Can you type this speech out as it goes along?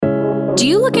Do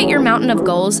you look at your mountain of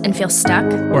goals and feel stuck?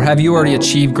 Or have you already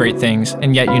achieved great things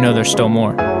and yet you know there's still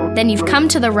more? Then you've come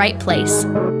to the right place.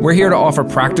 We're here to offer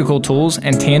practical tools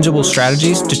and tangible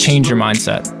strategies to change your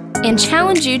mindset and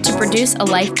challenge you to produce a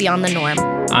life beyond the norm.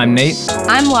 I'm Nate.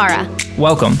 I'm Laura.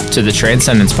 Welcome to the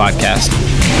Transcendence Podcast.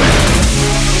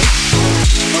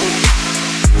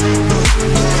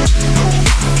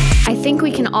 I think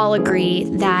we can all agree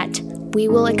that we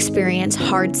will experience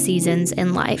hard seasons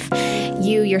in life.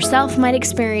 You yourself might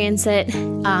experience it.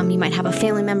 You might have a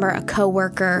family member, a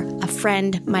coworker, a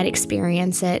friend might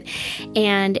experience it.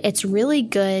 And it's really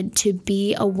good to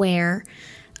be aware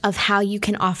of how you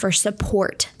can offer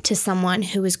support to someone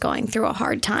who is going through a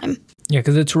hard time. Yeah,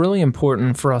 because it's really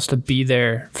important for us to be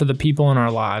there for the people in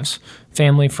our lives,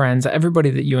 family, friends, everybody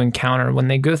that you encounter. When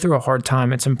they go through a hard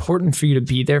time, it's important for you to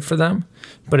be there for them,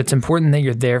 but it's important that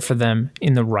you're there for them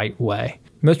in the right way.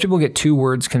 Most people get two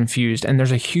words confused, and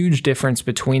there's a huge difference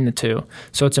between the two.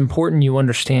 So it's important you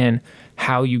understand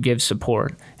how you give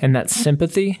support, and that's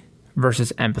sympathy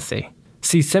versus empathy.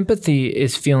 See, sympathy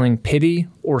is feeling pity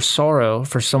or sorrow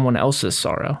for someone else's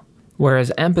sorrow,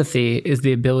 whereas empathy is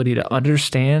the ability to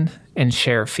understand and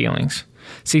share feelings.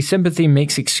 See, sympathy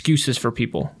makes excuses for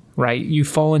people, right? You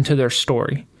fall into their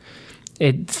story.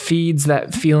 It feeds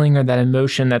that feeling or that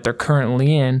emotion that they're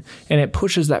currently in, and it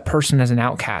pushes that person as an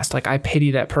outcast. Like, I pity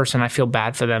that person. I feel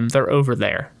bad for them. They're over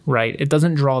there, right? It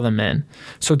doesn't draw them in.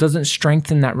 So it doesn't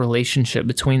strengthen that relationship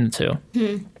between the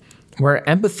two. Where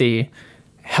empathy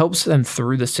helps them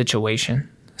through the situation.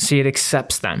 See, it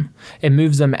accepts them. It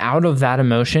moves them out of that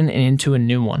emotion and into a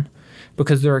new one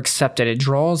because they're accepted. It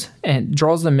draws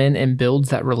them in and builds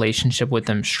that relationship with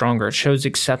them stronger. It shows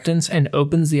acceptance and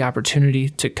opens the opportunity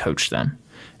to coach them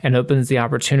and opens the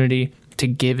opportunity to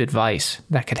give advice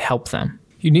that could help them.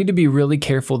 You need to be really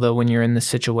careful, though, when you're in this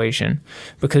situation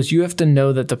because you have to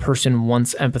know that the person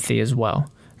wants empathy as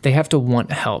well. They have to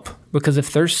want help because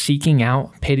if they're seeking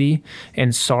out pity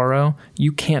and sorrow,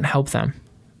 you can't help them.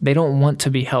 They don't want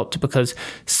to be helped because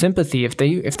sympathy, if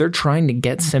they're trying to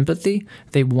get sympathy,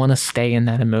 they want to stay in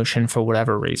that emotion for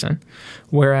whatever reason.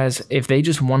 Whereas if they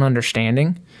just want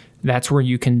understanding, that's where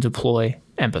you can deploy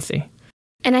empathy.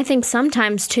 And I think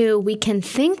sometimes, too, we can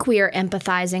think we are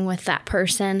empathizing with that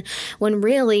person when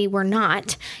really we're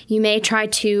not. You may try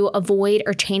to avoid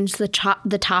or change the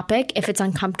topic if it's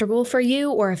uncomfortable for you,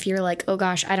 or if you're like, oh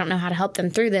gosh, I don't know how to help them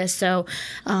through this. So,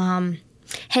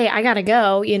 hey, I gotta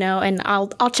go, and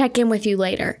I'll check in with you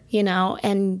later,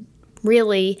 and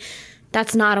really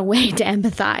that's not a way to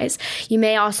empathize. You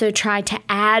may also try to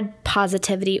add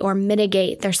positivity or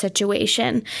mitigate their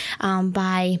situation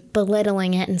by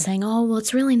belittling it and saying, oh, well,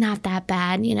 it's really not that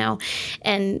bad,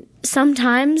 and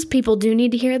sometimes people do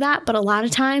need to hear that, but a lot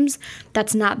of times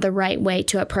that's not the right way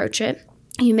to approach it.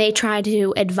 You may try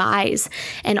to advise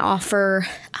and offer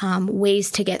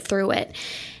ways to get through it.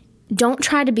 Don't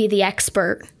try to be the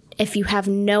expert if you have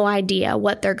no idea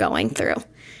what they're going through.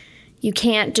 You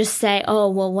can't just say, oh,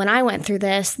 well, when I went through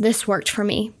this worked for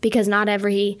me, because not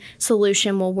every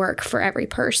solution will work for every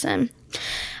person.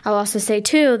 I'll also say,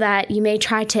 too, that you may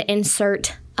try to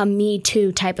insert a Me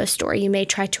Too type of story. You may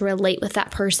try to relate with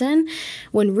that person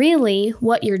when really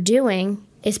what you're doing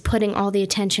is putting all the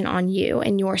attention on you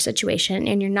and your situation,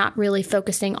 and you're not really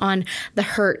focusing on the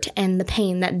hurt and the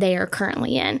pain that they are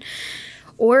currently in.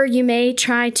 Or you may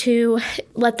try to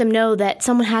let them know that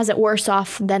someone has it worse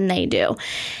off than they do.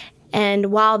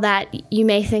 And while that you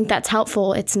may think that's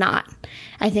helpful, it's not.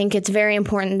 I think it's very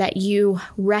important that you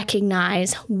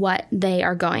recognize what they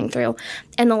are going through.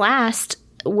 And the last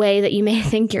way that you may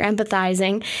think you're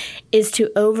empathizing is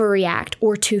to overreact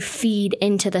or to feed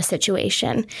into the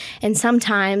situation. And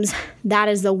sometimes that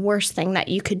is the worst thing that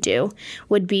you could do,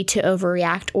 would be to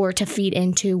overreact or to feed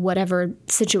into whatever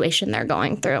situation they're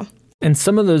going through. And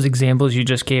some of those examples you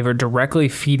just gave are directly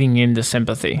feeding into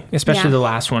sympathy, especially the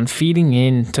last one, feeding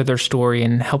into their story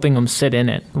and helping them sit in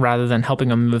it rather than helping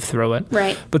them move through it.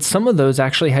 Right. But some of those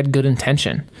actually had good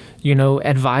intention,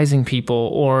 advising people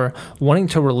or wanting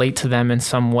to relate to them in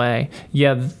some way.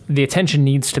 Yeah, the attention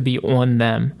needs to be on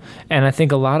them. And I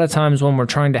think a lot of times when we're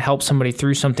trying to help somebody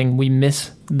through something, we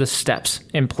miss the steps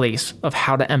in place of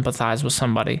how to empathize with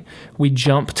somebody. We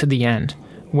jump to the end.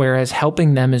 Whereas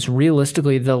helping them is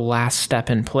realistically the last step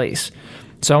in place.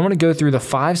 So I want to go through the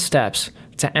 5 steps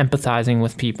to empathizing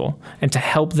with people and to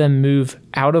help them move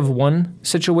out of one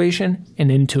situation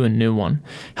and into a new one.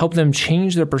 Help them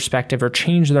change their perspective or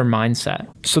change their mindset.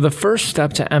 So the first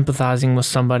step to empathizing with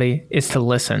somebody is to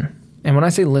listen. And when I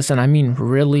say listen, I mean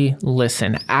really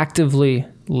listen. Actively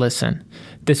listen.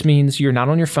 This means you're not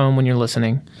on your phone when you're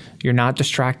listening. You're not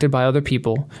distracted by other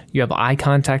people. You have eye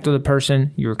contact with the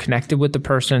person. You're connected with the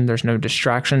person. There's no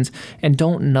distractions. And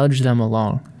don't nudge them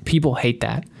along. People hate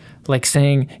that. Like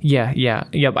saying, yep,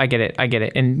 I get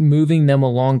it, and moving them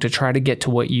along to try to get to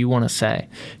what you want to say.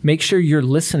 Make sure you're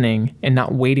listening and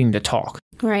not waiting to talk.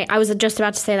 Right. I was just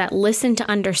about to say that. Listen to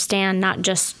understand, not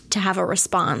just to have a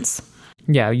response.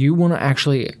 Yeah, you want to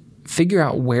actually figure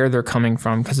out where they're coming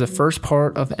from, because the first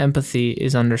part of empathy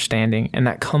is understanding, and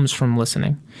that comes from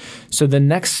listening. So the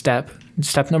next step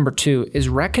number 2, is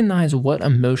recognize what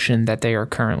emotion that they are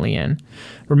currently in.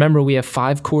 Remember, we have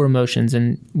 5 core emotions,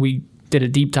 and we did a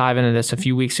deep dive into this a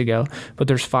few weeks ago, but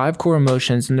there's 5 core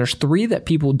emotions, and there's 3 that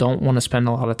people don't want to spend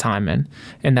a lot of time in,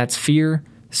 and that's fear,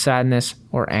 sadness,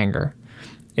 or anger.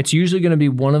 It's usually going to be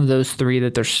one of those 3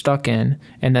 that they're stuck in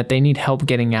and that they need help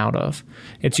getting out of.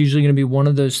 It's usually going to be one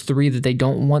of those 3 that they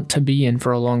don't want to be in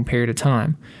for a long period of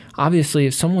time. Obviously,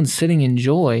 if someone's sitting in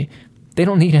joy, they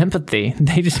don't need empathy.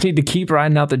 They just need to keep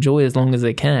riding out the joy as long as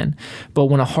they can. But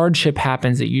when a hardship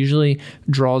happens, it usually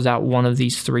draws out one of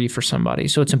these 3 for somebody.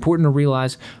 So it's important to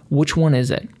realize, which one is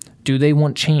it? Do they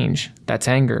want change? That's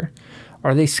anger.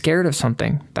 Are they scared of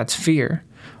something? That's fear.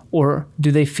 Or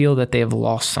do they feel that they have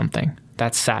lost something?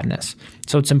 That's sadness.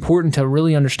 So it's important to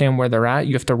really understand where they're at.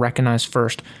 You have to recognize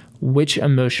first, which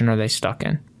emotion are they stuck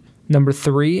in? Number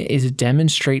 3 is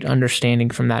demonstrate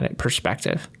understanding from that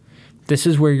perspective. This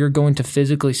is where you're going to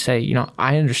physically say,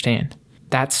 I understand.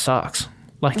 That sucks.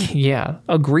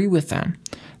 Agree with them.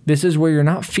 This is where you're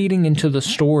not feeding into the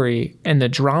story and the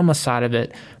drama side of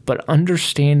it, but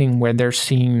understanding where they're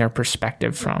seeing their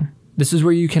perspective from. This is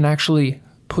where you can actually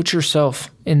put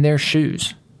yourself in their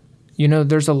shoes.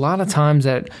 There's a lot of times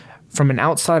that from an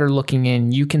outsider looking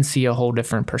in, you can see a whole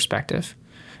different perspective.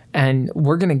 And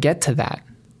we're going to get to that.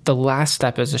 The last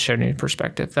step is to show new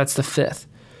perspective. That's the 5th.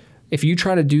 If you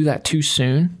try to do that too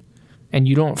soon and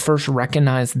you don't first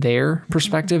recognize their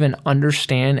perspective and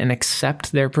understand and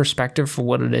accept their perspective for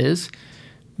what it is,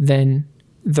 then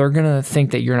they're going to think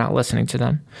that you're not listening to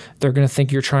them. They're going to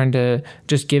think you're trying to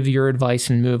just give your advice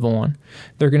and move on.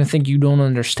 They're going to think you don't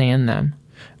understand them,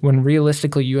 when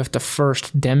realistically you have to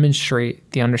first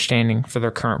demonstrate the understanding for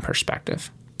their current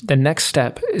perspective. The next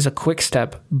step is a quick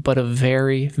step, but a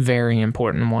very, very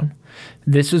important one.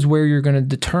 This is where you're going to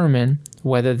determine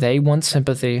whether they want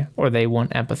sympathy or they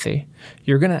want empathy.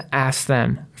 You're going to ask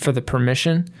them for the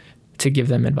permission to give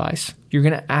them advice. You're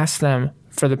going to ask them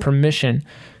for the permission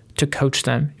to coach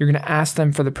them. You're going to ask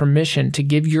them for the permission to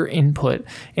give your input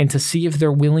and to see if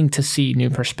they're willing to see new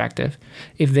perspective.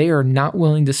 If they are not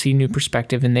willing to see new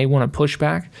perspective and they want to push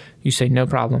back, you say, no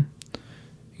problem.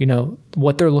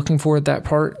 What they're looking for at that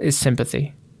part is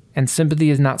sympathy. And sympathy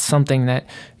is not something that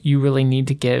you really need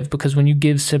to give, because when you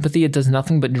give sympathy, it does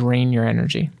nothing but drain your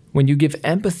energy. When you give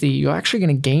empathy, you're actually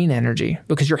going to gain energy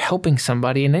because you're helping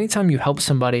somebody. And anytime you help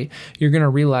somebody, you're going to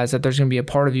realize that there's going to be a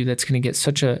part of you that's going to get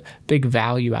such a big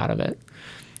value out of it.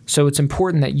 So it's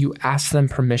important that you ask them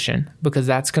permission, because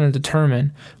that's going to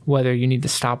determine whether you need to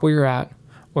stop where you're at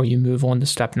or you move on to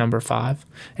step number 5.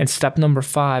 And step number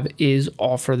 5 is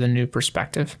offer the new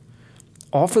perspective.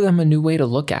 Offer them a new way to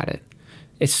look at it.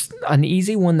 It's an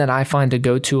easy one that I find to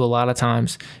go to a lot of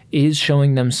times is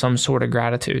showing them some sort of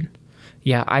gratitude.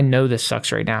 Yeah, I know this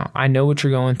sucks right now. I know what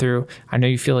you're going through. I know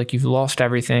you feel like you've lost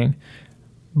everything,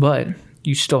 but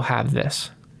you still have this.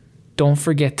 Don't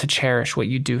forget to cherish what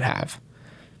you do have.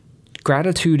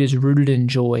 Gratitude is rooted in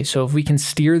joy. So if we can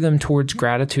steer them towards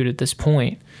gratitude at this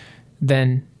point,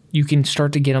 then you can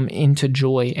start to get them into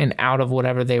joy and out of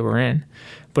whatever they were in.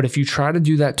 But if you try to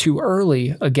do that too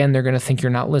early, again, they're going to think you're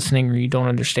not listening or you don't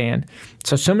understand.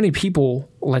 So many people,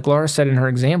 like Laura said in her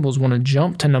examples, want to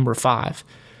jump to number 5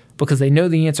 because they know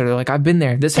the answer. They're like, I've been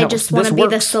there. This helps. They just want to be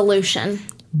the solution.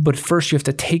 But first you have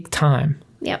to take time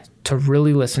to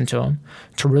really listen to them,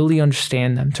 to really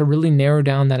understand them, to really narrow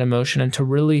down that emotion, and to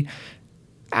really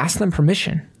ask them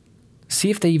permission. See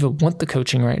if they even want the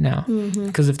coaching right now.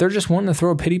 Because if they're just wanting to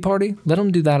throw a pity party, let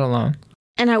them do that alone.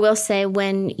 And I will say,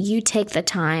 when you take the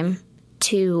time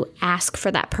to ask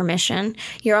for that permission,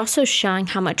 you're also showing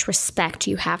how much respect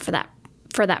you have for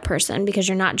that person, because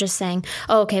you're not just saying,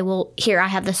 oh, okay, well, here, I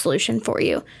have the solution for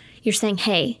you. You're saying,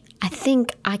 hey, I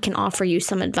think I can offer you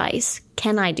some advice.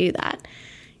 Can I do that?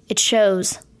 It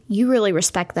shows you really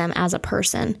respect them as a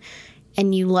person,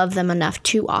 and you love them enough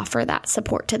to offer that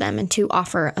support to them and to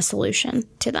offer a solution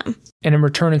to them. And in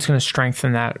return, it's going to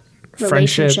strengthen that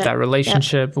friendship, that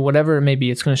relationship, whatever it may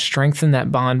be. It's going to strengthen that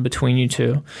bond between you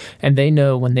two. And they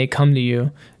know when they come to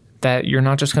you that you're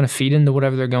not just going to feed into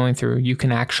whatever they're going through. You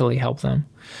can actually help them.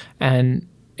 And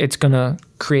it's going to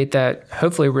create that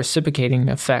hopefully reciprocating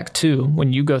effect too.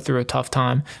 When you go through a tough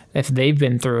time, if they've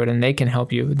been through it and they can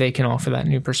help you, they can offer that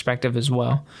new perspective as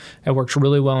well. It works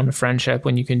really well in a friendship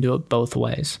when you can do it both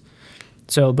ways.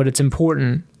 So, but it's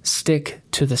important, stick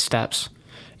to the steps.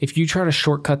 If you try to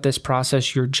shortcut this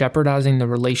process, you're jeopardizing the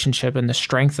relationship and the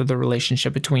strength of the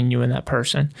relationship between you and that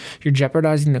person. You're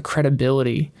jeopardizing the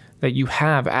credibility that you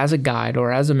have as a guide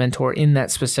or as a mentor in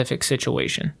that specific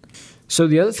situation. So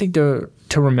the other thing to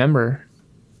remember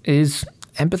is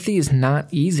empathy is not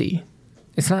easy.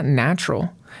 It's not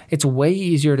natural. It's way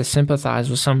easier to sympathize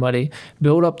with somebody,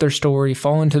 build up their story,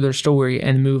 fall into their story,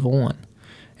 and move on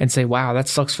and say, wow, that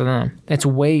sucks for them. That's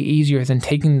way easier than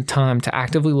taking the time to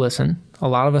actively listen. A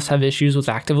lot of us have issues with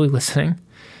actively listening.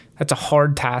 That's a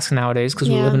hard task nowadays because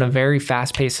we live in a very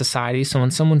fast-paced society. So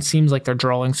when someone seems like they're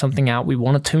drawing something out, we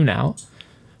want to tune out.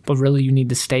 But really, you need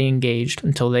to stay engaged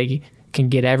until they can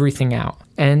get everything out.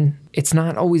 And it's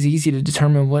not always easy to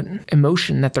determine what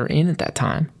emotion that they're in at that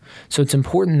time. So it's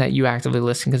important that you actively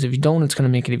listen, because if you don't, it's going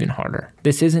to make it even harder.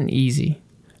 This isn't easy,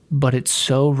 but it's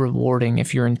so rewarding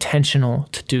if you're intentional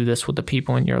to do this with the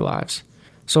people in your lives.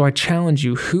 So I challenge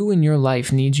you, who in your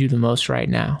life needs you the most right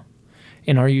now?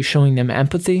 And are you showing them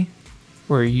empathy,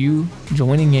 or are you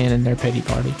joining in their pity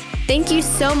party? Thank you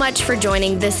so much for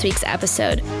joining this week's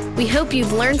episode. We hope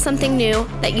you've learned something new,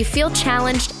 that you feel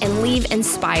challenged and leave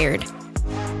inspired.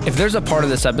 If there's a part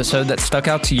of this episode that stuck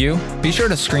out to you, be sure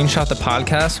to screenshot the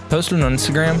podcast, post it on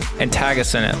Instagram, and tag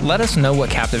us in it. Let us know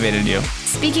what captivated you.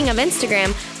 Speaking of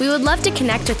Instagram, we would love to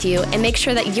connect with you and make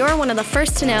sure that you're one of the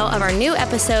first to know of our new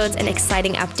episodes and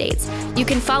exciting updates. You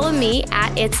can follow me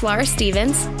at It's Laura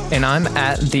Stevens. And I'm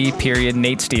at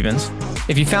 @Nate Stevens.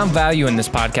 If you found value in this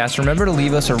podcast, remember to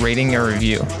leave us a rating or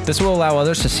review. This will allow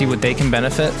others to see what they can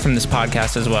benefit from this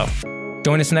podcast as well.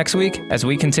 Join us next week as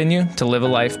we continue to live a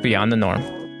life beyond the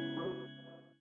norm.